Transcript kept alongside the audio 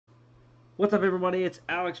What's up, everybody? It's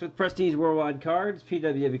Alex with Prestige Worldwide Cards,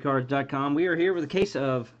 pwcards.com. We are here with a case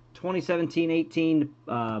of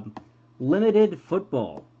 2017-18 limited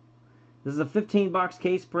football. This is a 15-box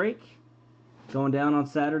case break going down on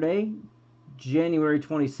Saturday, January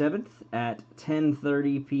 27th at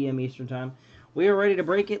 10:30 p.m. Eastern Time. We are ready to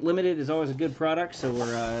break it. Limited is always a good product, so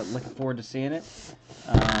we're looking forward to seeing it.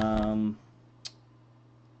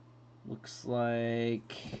 Looks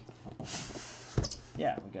like,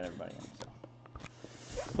 yeah, we got everybody in.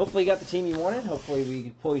 So hopefully you got the team you wanted. Hopefully we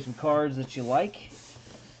can pull you some cards that you like,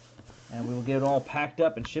 and we will get it all packed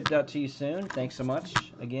up and shipped out to you soon. Thanks so much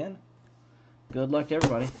again. Good luck to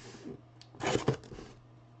everybody.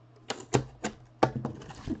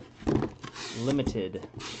 Limited.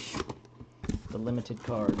 The limited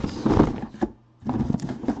cards.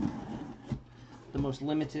 The most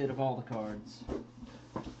limited of all the cards.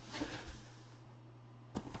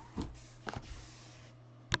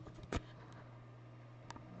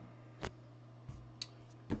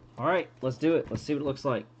 Alright, let's do it. Let's see what it looks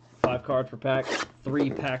like. 5 cards per pack,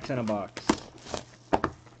 3 packs in a box.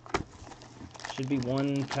 Should be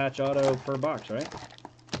 1 patch auto per box, right?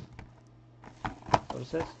 That's what it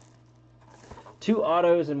says. 2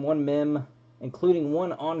 autos and 1 mem, including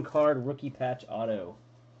 1 on-card rookie patch auto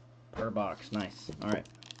per box. Nice. Alright.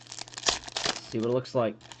 See what it looks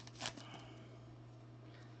like.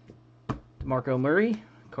 DeMarco Murray,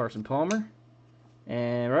 Carson Palmer,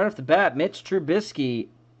 and right off the bat, Mitch Trubisky,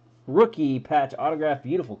 rookie patch autograph,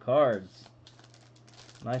 beautiful cards.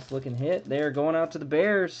 Nice looking hit. They are going out to the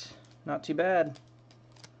Bears. Not too bad.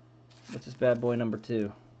 What's this bad boy number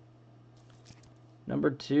 2?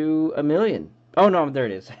 Number 2, a million. Oh no, there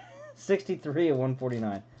it is. 63 of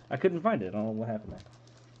 149. I couldn't find it. I don't know what happened there.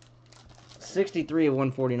 63 of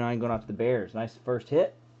 149 going out to the Bears. Nice first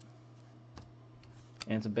hit.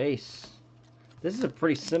 And it's a base. This is a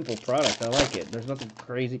pretty simple product. I like it. There's nothing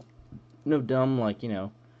crazy. No dumb, like, you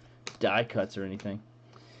know, die cuts or anything.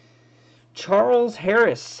 Charles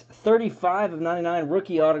Harris, 35 of 99,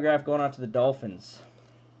 rookie autograph going out to the Dolphins.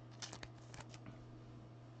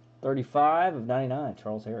 35 of 99,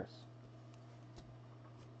 Charles Harris.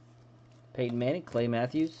 Peyton Manning, Clay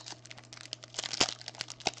Matthews.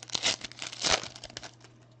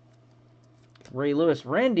 Ray Lewis,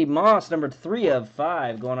 Randy Moss, number 3 of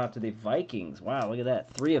 5, going out to the Vikings. Wow, look at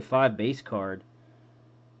that. 3 of 5 base card.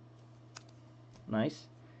 Nice.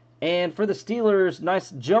 And for the Steelers,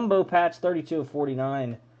 nice jumbo patch, 32 of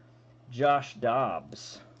 49. Josh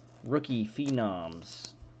Dobbs, rookie phenoms.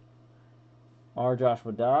 Our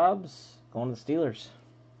Joshua Dobbs going to the Steelers.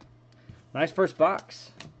 Nice first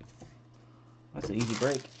box. That's an easy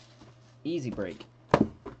break. Easy break.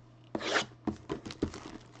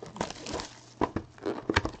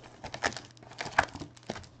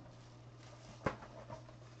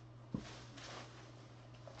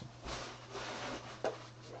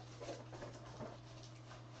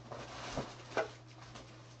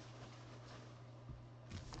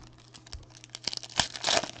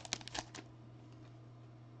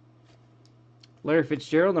 Larry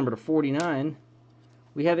Fitzgerald, number 49.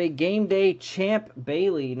 We have a Game Day Champ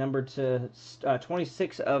Bailey, number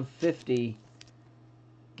 26 of 50.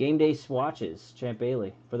 Game Day swatches, Champ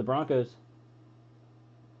Bailey for the Broncos.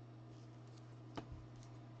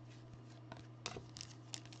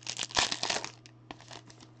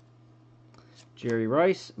 Jerry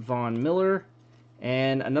Rice, Von Miller,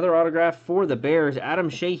 and another autograph for the Bears. Adam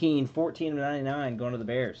Shaheen, 14 of 99, going to the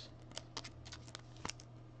Bears.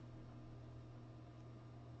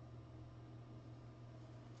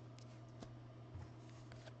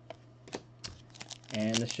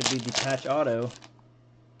 And this should be the patch auto.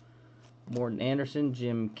 Morton Anderson,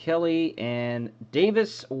 Jim Kelly, and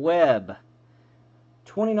Davis Webb.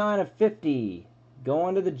 29 of 50.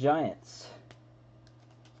 Going to the Giants.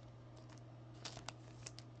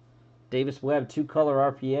 Davis Webb,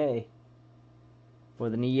 2-color RPA for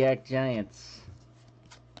the New York Giants.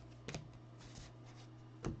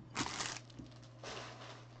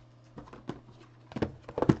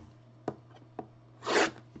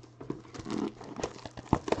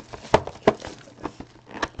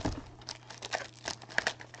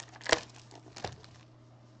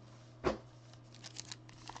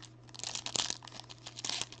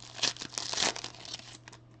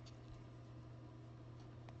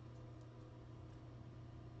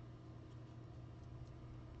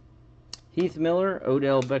 Heath Miller,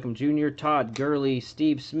 Odell Beckham Jr., Todd Gurley,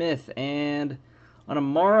 Steve Smith, and an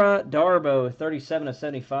Amara Darboh, 37 of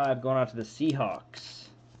 75, going out to the Seahawks.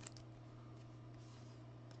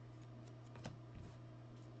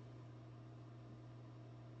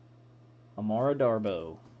 Amara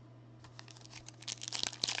Darboh.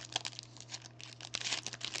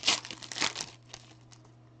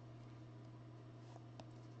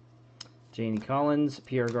 Janie Collins,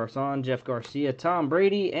 Pierre Garçon, Jeff Garcia, Tom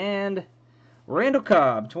Brady, and Randall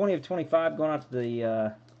Cobb. 20 of 25 going out to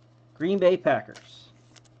the Green Bay Packers.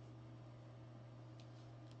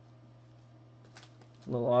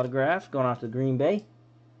 Little autograph going off to Green Bay.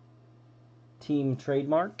 Team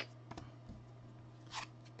trademark.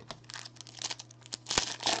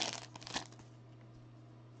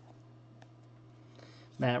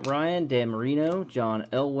 Matt Ryan, Dan Marino, John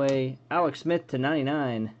Elway, Alex Smith to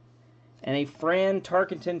 99, and a Fran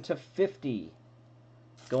Tarkenton to 50.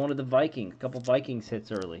 Going to the Vikings. A couple Vikings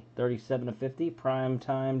hits early. 37 of 50, prime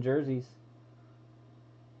time jerseys.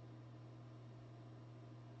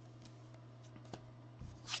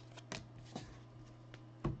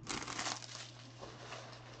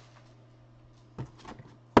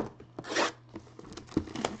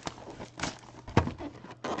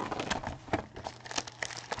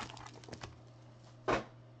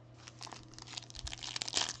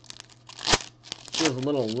 Feels a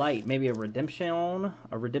little light. Maybe a Redemption.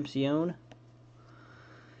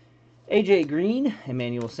 AJ Green,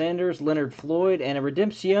 Emmanuel Sanders, Leonard Floyd, and a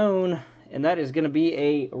Redemption. And that is going to be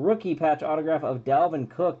a rookie patch autograph of Dalvin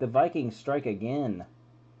Cook. The Vikings strike again.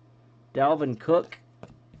 Dalvin Cook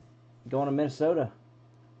going to Minnesota.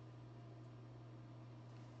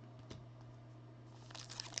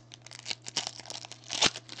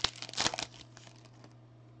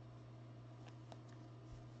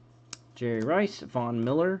 Jerry Rice, Von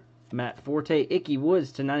Miller, Matt Forte, Ickey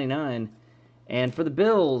Woods to 99. And for the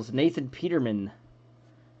Bills, Nathan Peterman,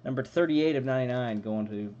 number 38 of 99, going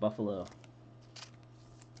to Buffalo.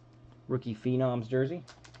 Rookie Phenoms jersey.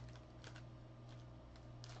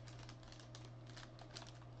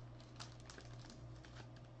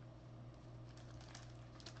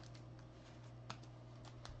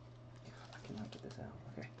 I cannot get this out.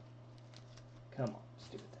 Okay. Come on,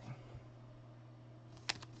 stupid thing.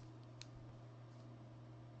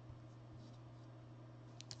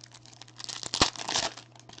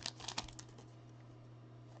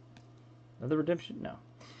 Another redemption? No.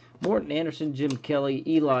 Morton Anderson, Jim Kelly,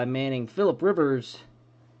 Eli Manning, Phillip Rivers,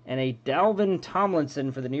 and a Dalvin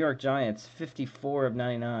Tomlinson for the New York Giants, 54 of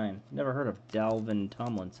 99. Never heard of Dalvin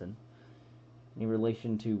Tomlinson. Any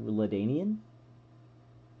relation to LaDainian?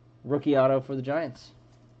 Rookie auto for the Giants.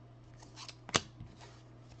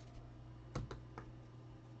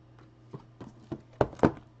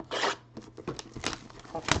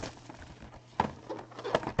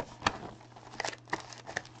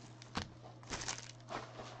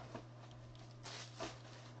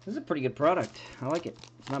 This is a pretty good product. I like it.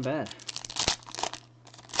 It's not bad.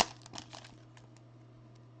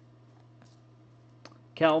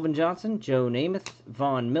 Calvin Johnson, Joe Namath,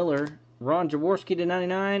 Von Miller, Ron Jaworski to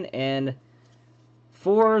 99, and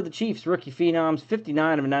for the Chiefs, rookie phenoms,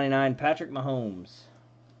 59 of 99, Patrick Mahomes.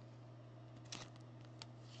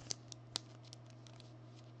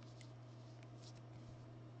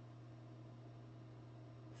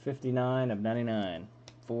 $59 of 99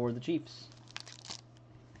 for the Chiefs.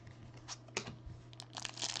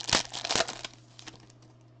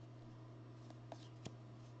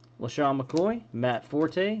 LaShawn McCoy, Matt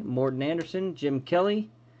Forte, Morton Anderson, Jim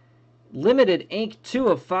Kelly. Limited ink 2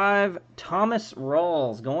 of 5, Thomas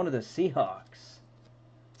Rawls going to the Seahawks.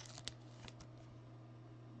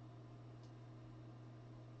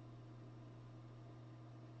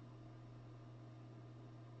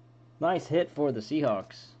 Nice hit for the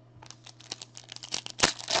Seahawks.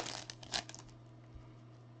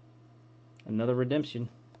 Another redemption.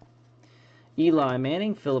 Eli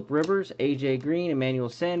Manning, Phillip Rivers, AJ Green, Emmanuel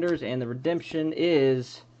Sanders, and the redemption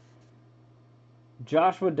is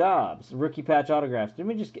Joshua Dobbs, rookie patch autographs. Didn't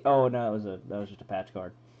we just get, oh no, that was just a patch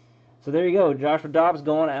card. So there you go, Joshua Dobbs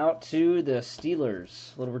going out to the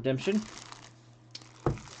Steelers. Little redemption.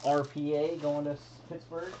 RPA going to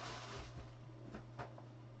Pittsburgh.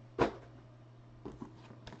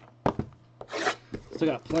 Still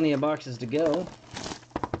got plenty of boxes to go.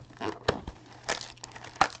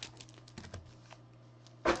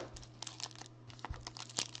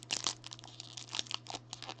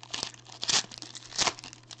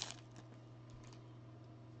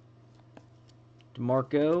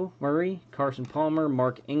 DeMarco Murray, Carson Palmer,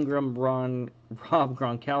 Mark Ingram, Rob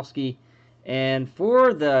Gronkowski. And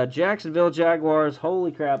for the Jacksonville Jaguars,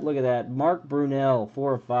 holy crap, look at that. Mark Brunell,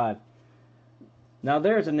 4 of 5. Now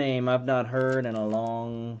there's a name I've not heard in a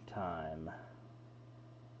long time.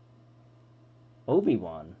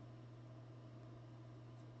 Obi-Wan.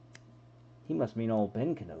 He must mean old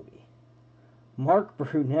Ben Kenobi. Mark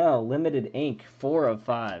Brunell, limited ink, 4 of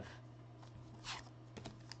 5.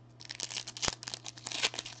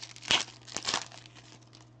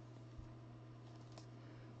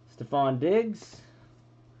 Stephon Diggs,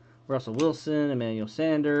 Russell Wilson, Emmanuel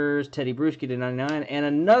Sanders, Teddy Bruschi to 99, and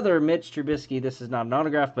another Mitch Trubisky. This is not an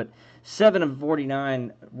autograph, but 7 of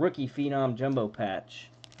 49 rookie phenom jumbo patch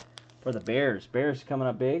for the Bears. Bears coming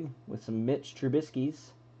up big with some Mitch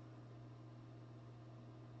Trubiskys.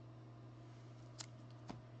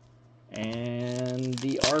 And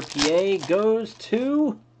the RPA goes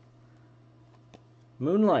to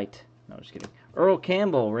Moonlight. No, just kidding. Earl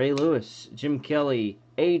Campbell, Ray Lewis, Jim Kelly,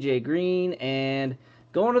 AJ Green, and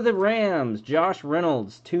going to the Rams, Josh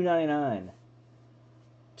Reynolds, $2.99.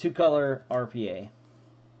 Two-color RPA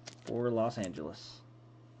for Los Angeles.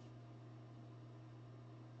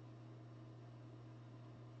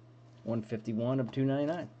 $151 of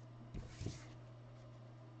 $2.99.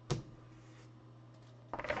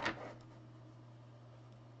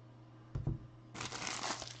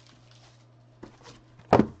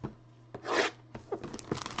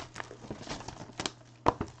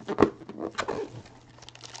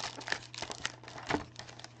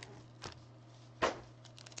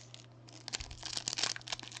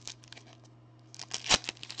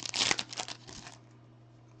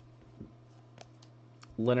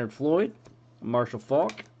 Leonard Floyd, Marshall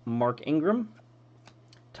Faulk, Mark Ingram,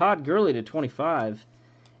 Todd Gurley to 25,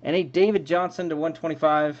 and a David Johnson to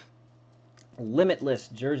 125 limitless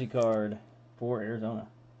jersey card for Arizona.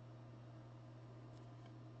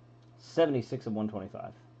 76 of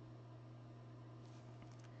 125.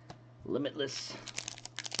 Limitless.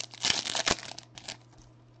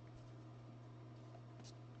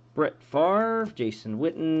 Brett Favre, Jason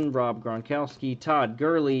Witten, Rob Gronkowski, Todd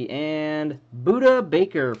Gurley, and Buda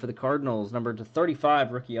Baker for the Cardinals, number to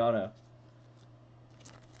 35 rookie auto.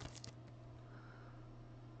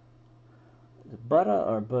 Is it Buda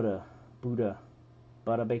or Buddha? Buda.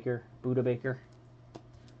 Buda Baker. Buda Baker.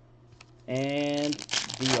 And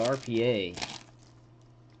the RPA.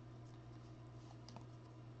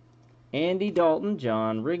 Andy Dalton,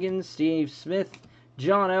 John Riggins, Steve Smith,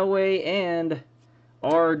 John Elway, and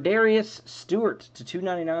Darius Stewart to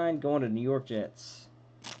 299 going to New York Jets.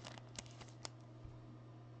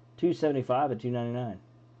 275 at 299.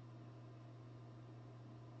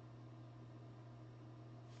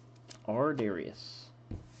 Darius.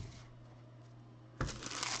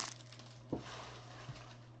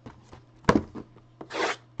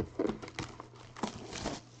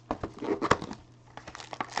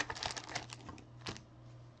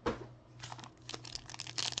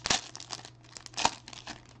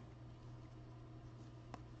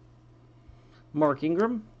 Mark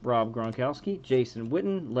Ingram, Rob Gronkowski, Jason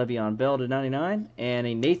Witten, Le'Veon Bell to 99, and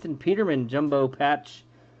a Nathan Peterman jumbo patch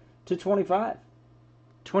to 25.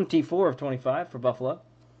 24 of 25 for Buffalo.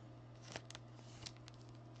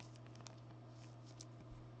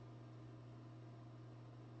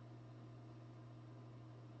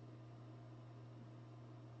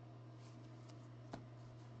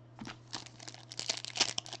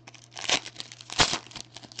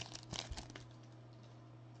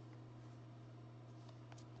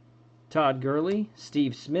 Todd Gurley,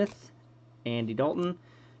 Steve Smith, Andy Dalton,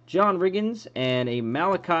 John Riggins, and a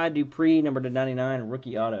Malachi Dupree, number to 99,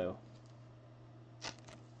 rookie auto.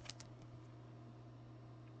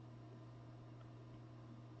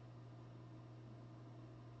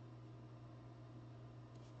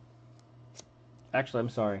 Actually, I'm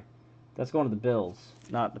sorry. That's going to the Bills,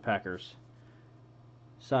 not the Packers.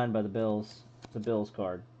 Signed by the Bills. It's a Bills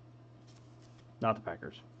card. Not the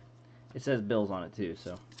Packers. It says Bills on it too,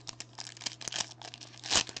 so.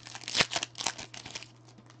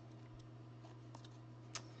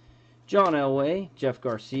 John Elway, Jeff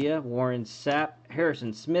Garcia, Warren Sapp,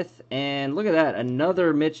 Harrison Smith, and look at that,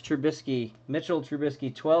 another Mitchell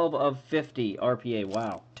Trubisky, 12 of 50 RPA.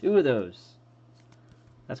 Wow, 2 of those.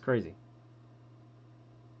 That's crazy.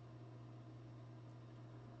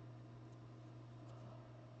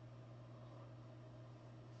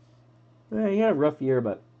 Yeah, he had a rough year,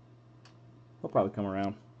 but he'll probably come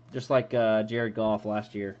around. Just like Jared Goff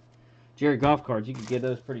last year. Jared Goff cards, you could get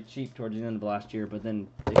those pretty cheap towards the end of last year, but then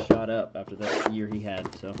they shot up after that year he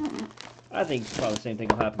had. So I think probably the same thing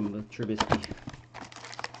will happen with Trubisky.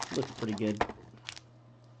 Looks pretty good.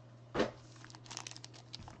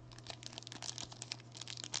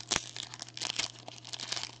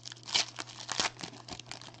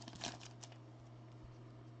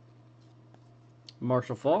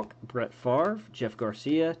 Marshall Faulk, Brett Favre, Jeff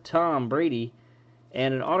Garcia, Tom Brady,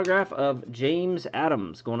 and an autograph of James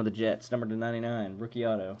Adams going to the Jets, number to 99, rookie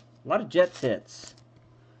auto. A lot of Jets hits.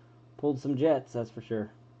 Pulled some Jets, that's for sure.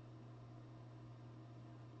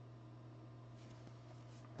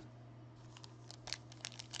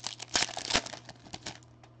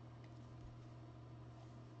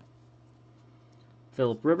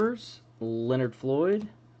 Phillip Rivers, Leonard Floyd,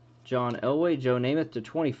 John Elway, Joe Namath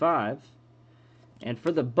 /25. And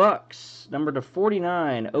for the Bucks, number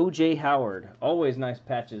 /49, O.J. Howard. Always nice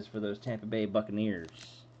patches for those Tampa Bay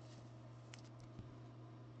Buccaneers.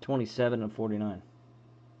 27/49.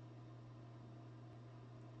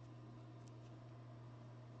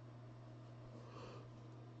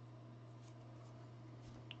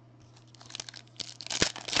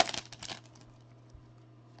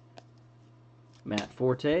 Matt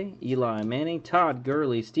Forte, Eli Manning, Todd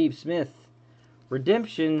Gurley, Steve Smith.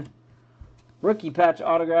 Redemption rookie patch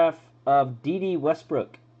autograph of D.D.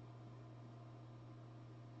 Westbrook.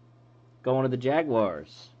 Going to the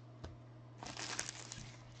Jaguars.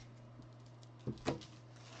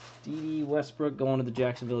 D.D. Westbrook going to the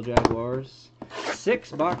Jacksonville Jaguars.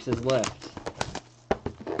 6 boxes left.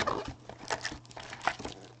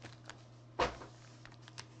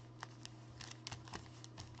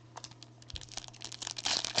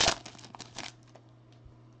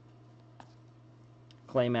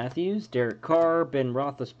 Clay Matthews, Derek Carr, Ben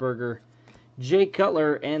Roethlisberger, Jay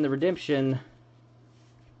Cutler, and the redemption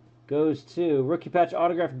goes to rookie patch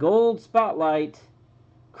autograph gold spotlight,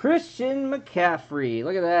 Christian McCaffrey.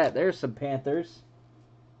 Look at that. There's some Panthers.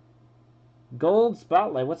 Gold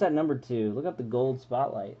spotlight. What's that number 2? Look up the gold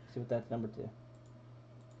spotlight. See what that's number 2.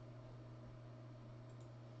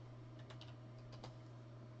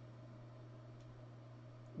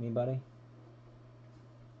 Anybody?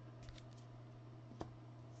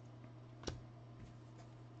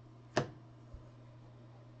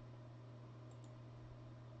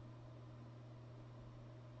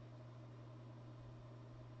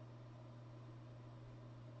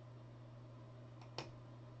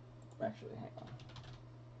 Actually, hang on.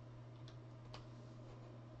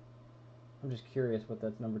 I'm just curious what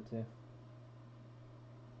that's number 2.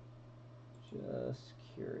 Just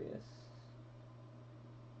curious.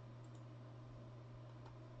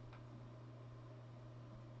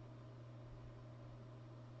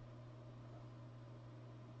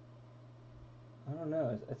 I don't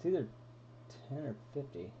know. It's either 10 or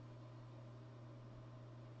 50. I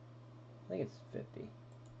think it's 50.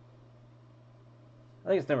 I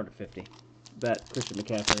think it's number 50. That Christian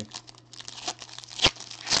McCaffrey.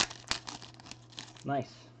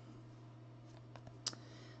 Nice.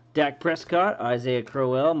 Dak Prescott, Isaiah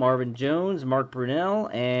Crowell, Marvin Jones, Mark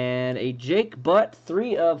Brunell, and a Jake Butt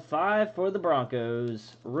 3 of 5 for the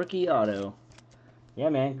Broncos. Rookie auto. Yeah,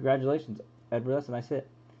 man. Congratulations, Edward. That's a nice hit.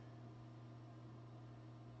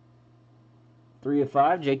 3 of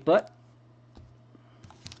 5, Jake Butt.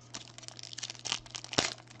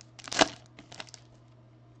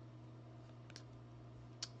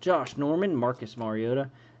 Josh Norman, Marcus Mariota,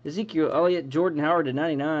 Ezekiel Elliott, Jordan Howard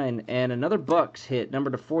 /99, and another Bucks hit, number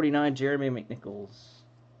 /49, Jeremy McNichols.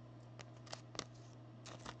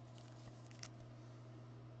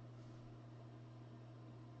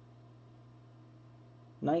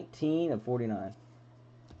 (19/49).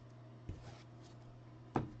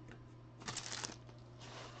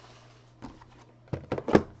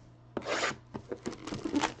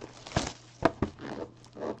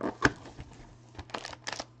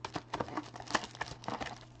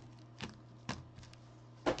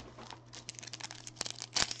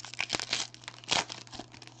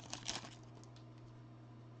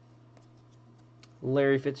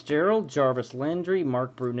 Larry Fitzgerald, Jarvis Landry,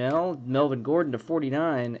 Mark Brunell, Melvin Gordon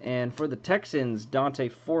 /49, and for the Texans, Dante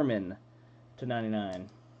Foreman /99.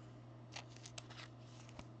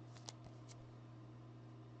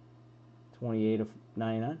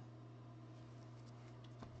 (28/99).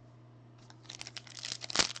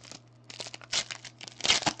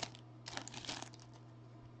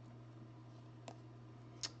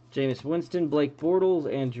 Jameis Winston, Blake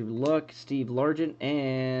Bortles, Andrew Luck, Steve Largent,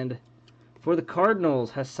 and for the Cardinals,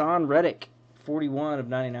 Hassan Reddick,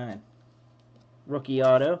 41/99. Rookie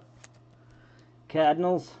auto.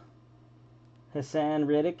 Cardinals, Hassan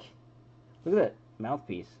Reddick. Look at that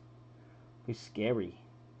mouthpiece. He's scary.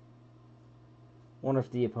 Wonder if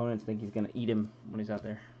the opponents think he's going to eat him when he's out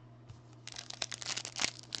there.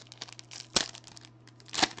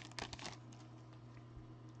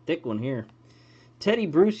 Thick one here. Teddy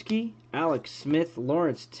Bruschi, Alex Smith,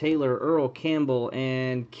 Lawrence Taylor, Earl Campbell,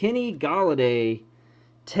 and Kenny Golladay,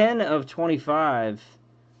 10/25.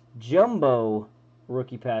 Jumbo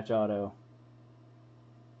rookie patch auto.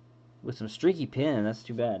 With some streaky pin. That's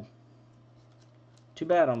too bad. Too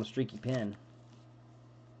bad on the streaky pin.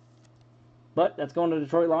 But that's going to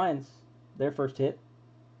Detroit Lions. Their first hit.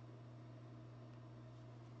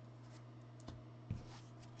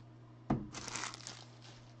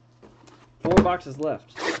 Four boxes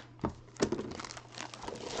left.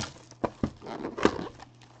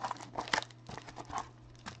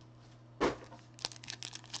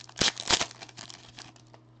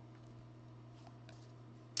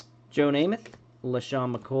 Joe Namath,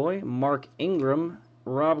 LaShawn McCoy, Mark Ingram,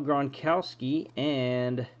 Rob Gronkowski,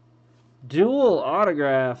 and dual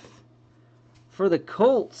autograph for the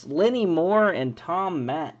Colts, Lenny Moore and Tom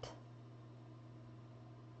Matt.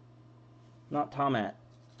 Not Tomat,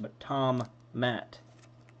 but Tom Matt.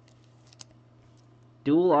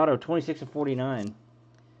 Dual auto, 26 of 49.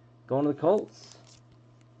 Going to the Colts.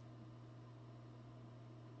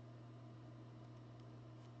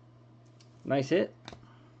 Nice hit.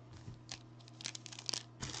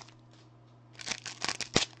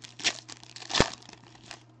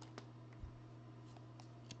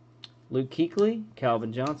 Luke Kuechly,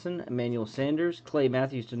 Calvin Johnson, Emmanuel Sanders, Clay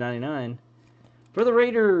Matthews to 99. For the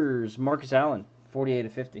Raiders, Marcus Allen, 48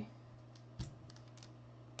 of 50.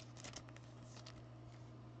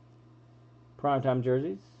 Primetime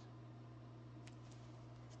jerseys.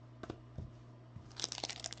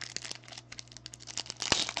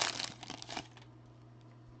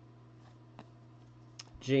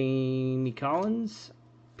 Jamie Collins,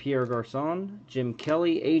 Pierre Garçon, Jim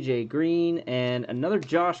Kelly, AJ Green, and another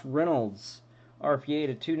Josh Reynolds. RPA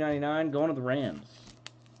to 299, going to the Rams.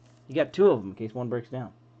 You got two of them in case one breaks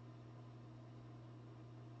down.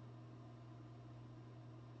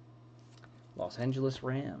 Los Angeles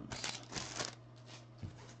Rams.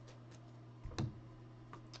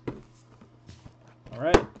 All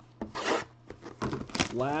right.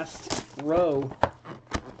 Last row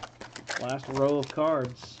of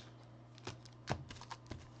cards.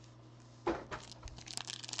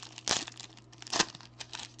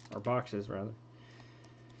 Or boxes, rather.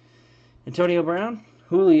 Antonio Brown,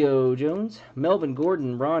 Julio Jones, Melvin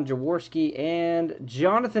Gordon, Ron Jaworski, and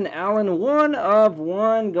Jonathan Allen. 1 of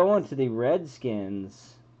 1 going to the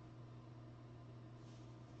Redskins.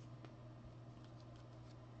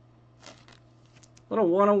 Little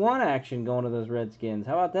 1-on-1 action going to those Redskins.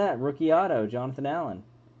 How about that? Rookie auto, Jonathan Allen.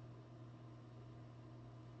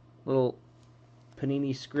 Little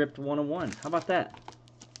Panini script 1-on-1. How about that?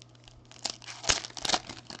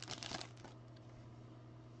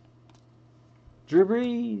 Drew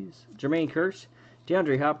Brees, Jermaine Kearse,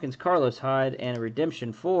 DeAndre Hopkins, Carlos Hyde, and a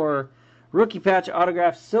redemption for rookie patch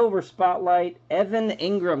autograph silver spotlight, Evan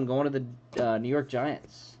Ingram going to the New York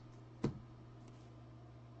Giants.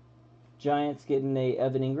 Giants getting a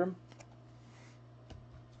Evan Ingram.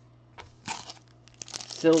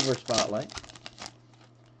 Silver spotlight.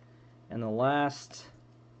 And the last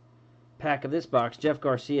pack of this box, Jeff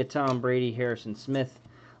Garcia, Tom Brady, Harrison Smith,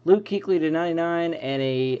 Luke Kuechly to 99, and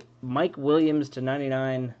a Mike Williams to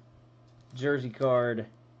 99 jersey card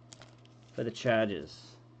for the Chargers.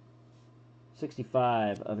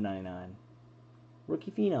 65 of 99.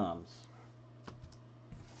 Rookie Phenoms.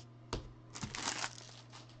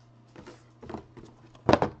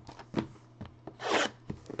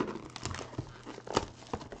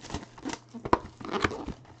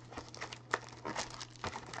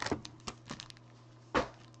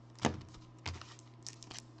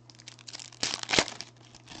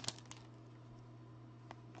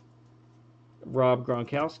 Rob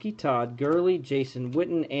Gronkowski, Todd Gurley, Jason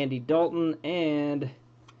Witten, Andy Dalton, and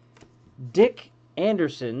Dick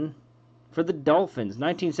Anderson for the Dolphins.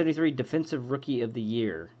 1973 Defensive Rookie of the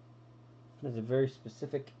Year. That's a very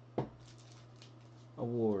specific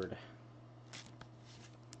award.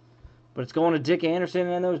 But it's going to Dick Anderson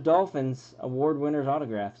and those Dolphins award winners'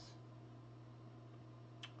 autographs.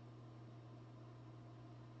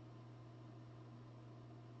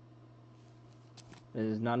 It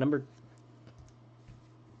is not numbered.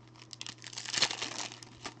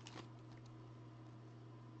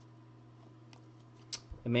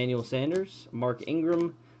 Emmanuel Sanders, Mark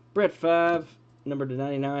Ingram, Brett Favre, number to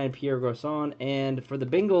 99, Pierre Garçon, and for the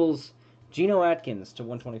Bengals, Geno Atkins to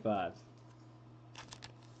 125.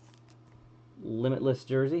 Limitless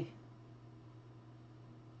jersey.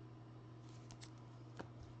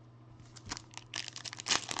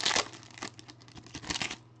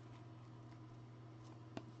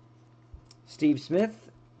 Steve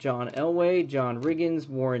Smith, John Elway, John Riggins,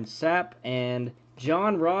 Warren Sapp, and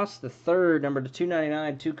John Ross III, number to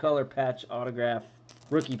 299, two-color patch autograph,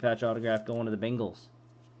 rookie patch autograph going to the Bengals.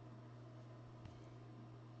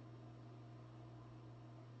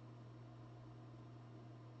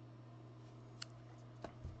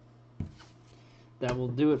 That will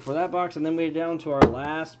do it for that box, and then we're down to our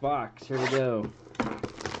last box. Here we go.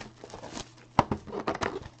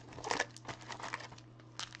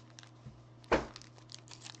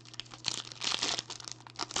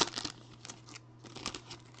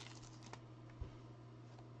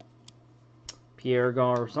 Pierre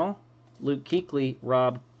Garçon, Luke Kuechly,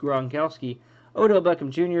 Rob Gronkowski, Odell Beckham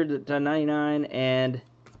Jr. to 99, and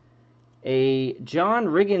A John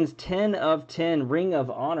Riggins 10 of 10 Ring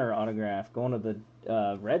of Honor autograph going to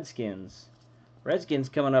the Redskins. Redskins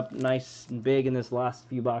coming up nice and big in this last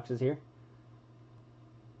few boxes here.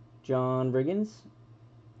 John Riggins.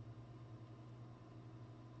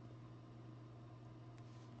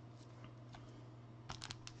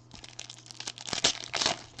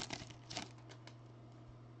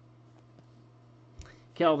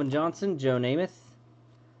 Calvin Johnson, Joe Namath,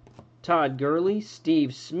 Todd Gurley,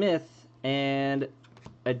 Steve Smith, and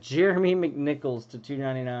a Jeremy McNichols to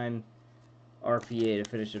 299 RPA to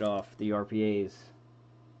finish it off. The RPAs.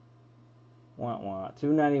 Wah wah.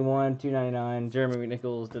 291, 299. Jeremy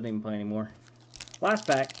McNichols doesn't even play anymore. Last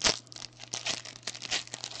pack.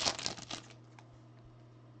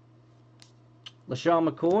 LaShawn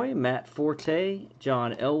McCoy, Matt Forte,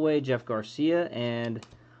 John Elway, Jeff Garcia, and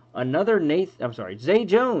another Zay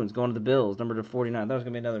Jones going to the Bills, number to 49. That was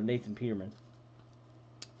going to be another Nathan Peterman.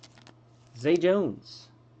 Zay Jones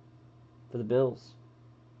for the Bills.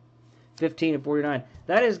 15 of 49.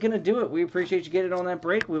 That is going to do it. We appreciate you getting on that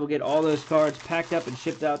break. We will get all those cards packed up and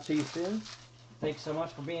shipped out to you soon. Thanks so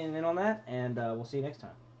much for being in on that, and we'll see you next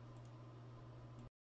time.